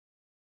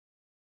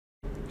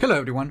Hello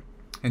everyone!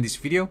 In this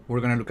video we're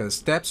going to look at the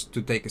steps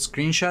to take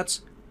screenshots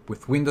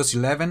with Windows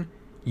 11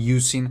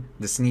 using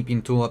the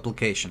Snipping Tool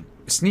application.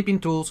 Snipping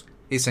Tools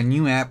is a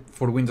new app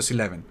for Windows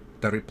 11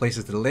 that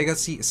replaces the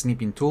legacy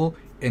Snipping Tool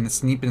and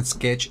Snip and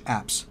Sketch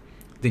apps.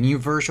 The new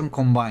version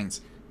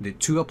combines the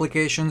two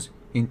applications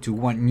into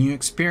one new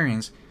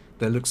experience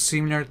that looks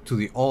similar to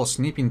the old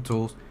Snipping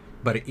Tools,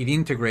 but it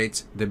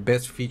integrates the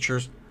best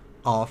features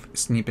of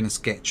Snip and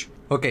Sketch.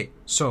 Okay,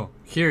 so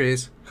here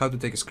is how to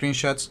take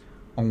screenshots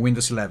on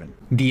Windows 11.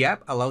 The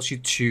app allows you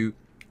to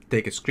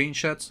take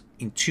screenshots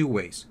in two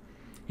ways.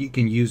 You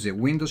can use the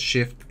Windows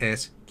Shift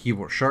S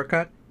keyboard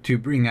shortcut to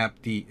bring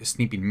up the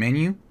snipping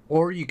menu,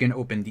 or you can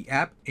open the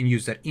app and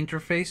use that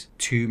interface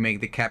to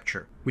make the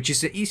capture, which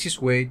is the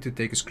easiest way to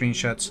take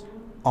screenshots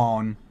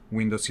on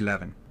Windows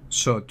 11.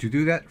 So to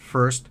do that,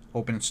 first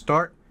open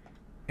Start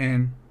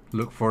and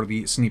look for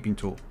the Snipping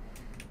Tool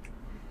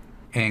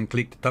and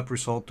click the top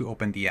result to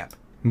open the app.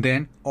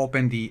 Then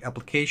open the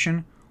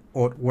application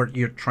or what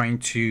you're trying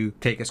to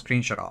take a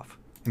screenshot of.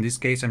 In this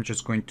case, I'm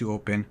just going to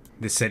open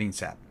the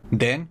Settings app.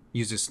 Then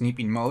use the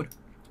Snipping Mode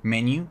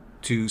menu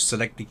to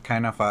select the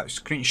kind of a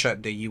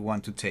screenshot that you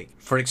want to take.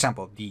 For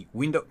example, the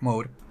window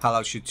mode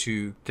allows you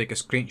to take a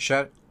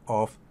screenshot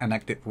of an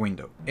active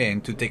window.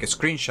 And to take a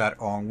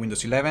screenshot on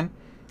Windows 11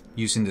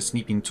 using the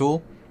Snipping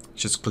Tool,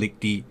 just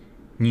click the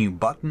New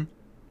button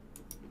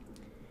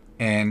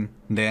and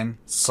then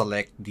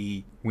select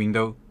the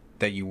window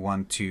that you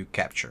want to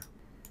capture.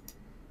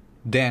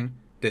 Then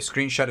the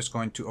screenshot is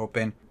going to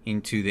open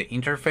into the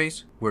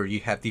interface where you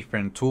have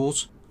different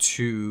tools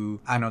to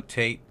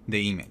annotate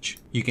the image.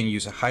 You can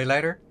use a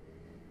highlighter.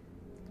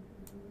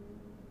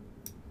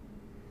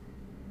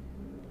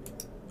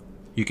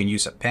 You can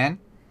use a pen.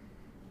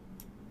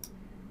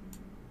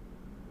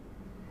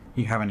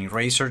 You have an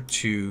eraser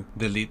to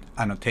delete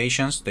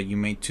annotations that you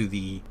made to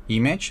the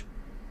image.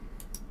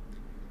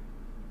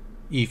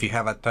 If you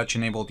have a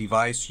touch-enabled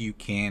device, you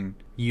can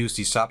use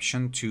this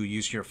option to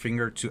use your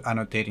finger to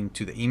annotate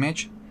into the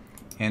image.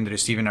 And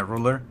there's even a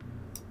ruler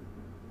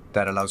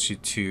that allows you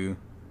to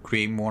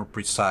create more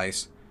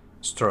precise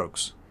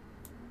strokes.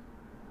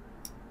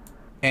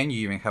 And you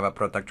even have a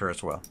protector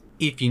as well.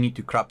 If you need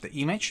to crop the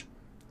image,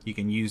 you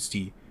can use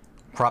the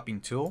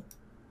cropping tool.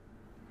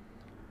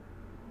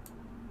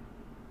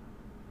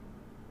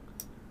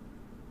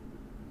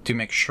 To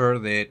make sure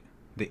that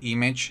the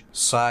image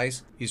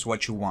size is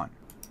what you want.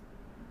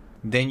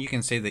 Then you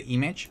can save the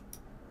image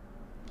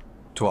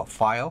to a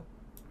file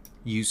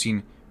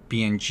using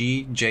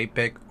PNG,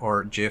 JPEG,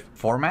 or GIF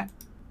format.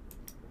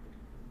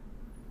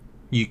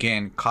 You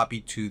can copy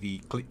to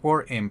the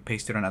clipboard and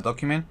paste it on a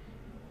document,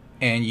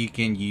 and you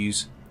can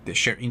use the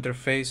share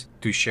interface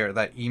to share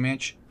that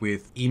image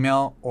with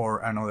email or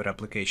another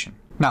application.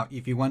 Now,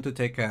 if you want to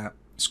take a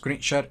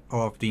screenshot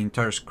of the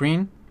entire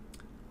screen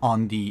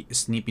on the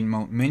Snipping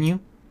Mode menu,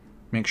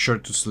 make sure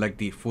to select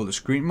the full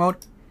screen mode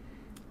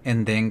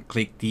and then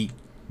click the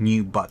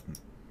New button.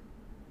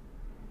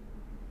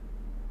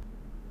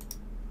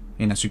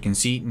 And as you can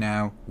see,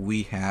 now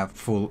we have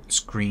full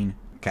screen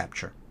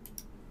capture.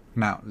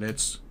 Now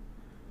let's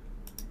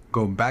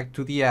go back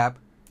to the app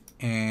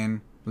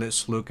and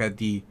let's look at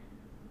the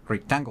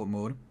rectangle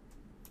mode,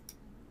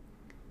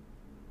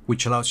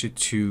 which allows you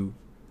to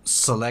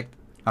select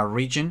a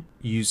region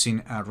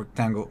using a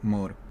rectangle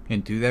mode.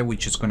 And to do that, we're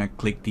just going to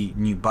click the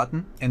New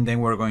button, and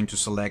then we're going to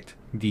select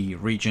the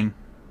region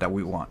that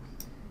we want.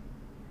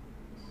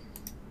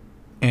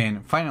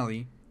 And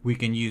finally, we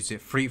can use the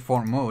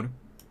freeform mode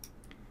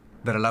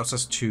that allows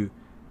us to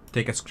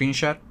take a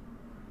screenshot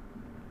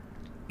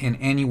in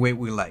any way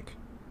we like.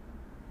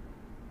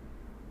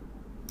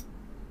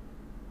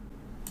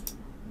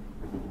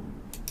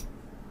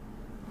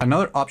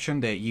 Another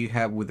option that you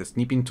have with the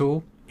Snipping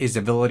Tool is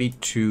the ability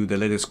to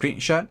delete a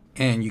screenshot,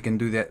 and you can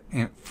do that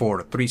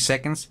for 3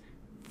 seconds,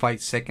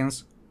 5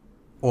 seconds,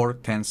 or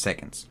 10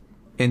 seconds.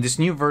 In this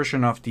new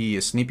version of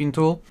the Snipping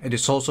Tool, it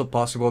is also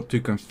possible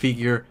to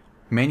configure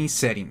many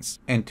settings,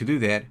 and to do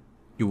that,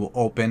 you will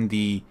open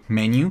the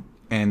menu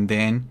and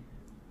then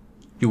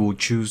you will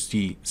choose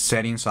the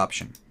settings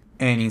option.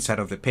 And inside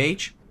of the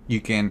page, you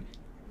can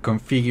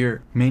configure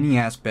many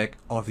aspects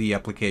of the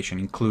application,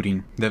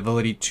 including the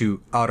ability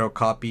to auto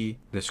copy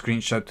the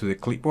screenshot to the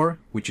clipboard,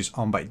 which is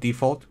on by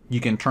default.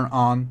 You can turn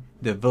on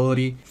the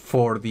ability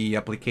for the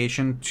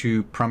application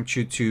to prompt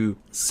you to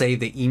save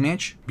the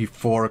image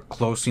before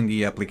closing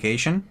the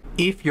application.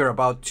 If you're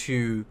about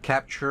to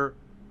capture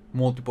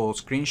multiple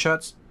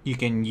screenshots, you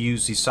can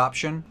use this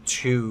option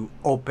to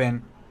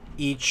open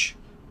each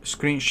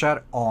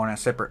screenshot on a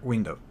separate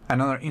window.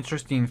 Another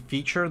interesting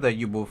feature that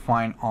you will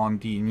find on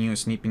the new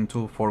Snipping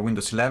Tool for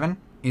Windows 11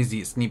 is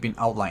the snipping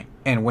outline.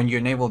 And when you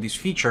enable this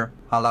feature,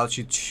 allows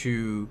you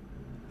to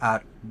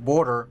add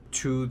border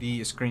to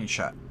the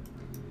screenshot.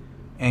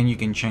 And you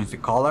can change the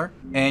color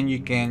and you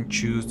can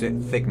choose the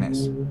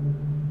thickness.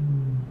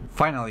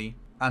 Finally,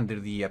 under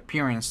the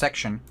appearance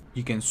section,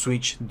 you can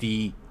switch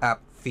the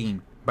app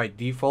theme. By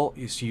default,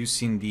 it's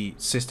using the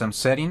system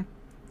setting,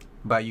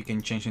 but you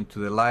can change it to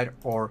the light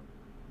or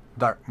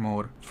dark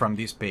mode from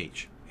this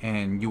page.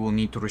 and you will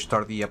need to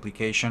restart the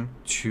application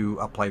to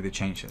apply the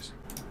changes.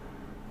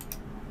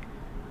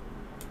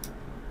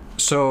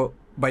 So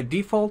by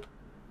default,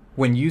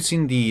 when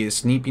using the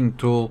Snipping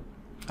Tool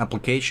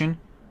application,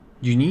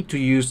 you need to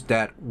use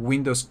that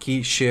Windows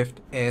key Shift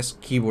S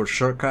keyboard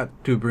shortcut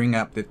to bring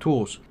up the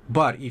tools.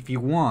 But if you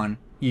want,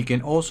 you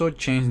can also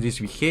change this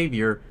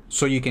behavior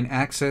so you can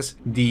access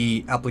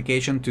the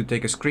application to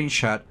take a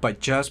screenshot by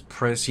just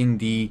pressing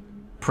the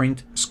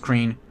print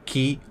screen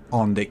key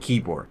on the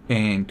keyboard.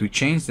 And to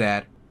change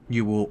that,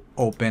 you will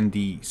open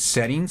the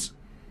settings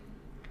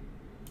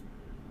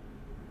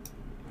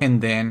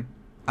and then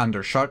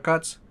under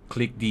shortcuts,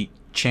 click the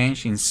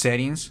change in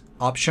settings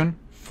option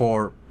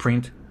for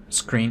print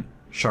screen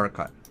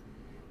shortcut.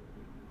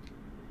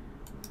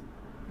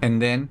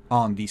 And then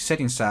on the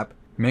settings app,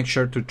 make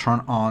sure to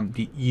turn on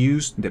the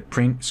use the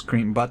print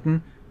screen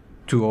button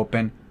to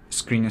open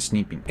screen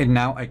snipping. And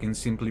now I can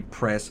simply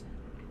press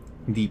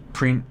the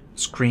print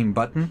screen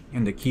button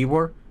in the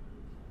keyboard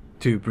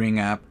to bring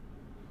up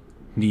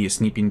the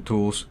Snipping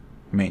Tools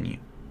menu.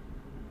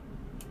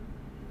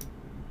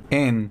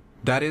 And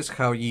that is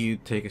how you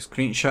take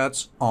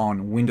screenshots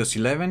on Windows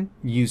 11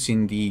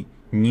 using the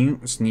new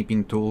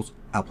Snipping Tools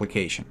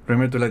application.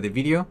 Remember to like the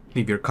video,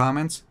 leave your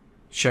comments,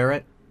 share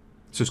it,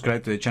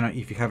 subscribe to the channel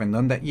if you haven't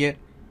done that yet,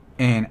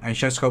 and I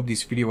just hope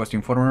this video was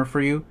informative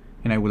for you,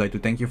 and I would like to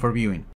thank you for viewing.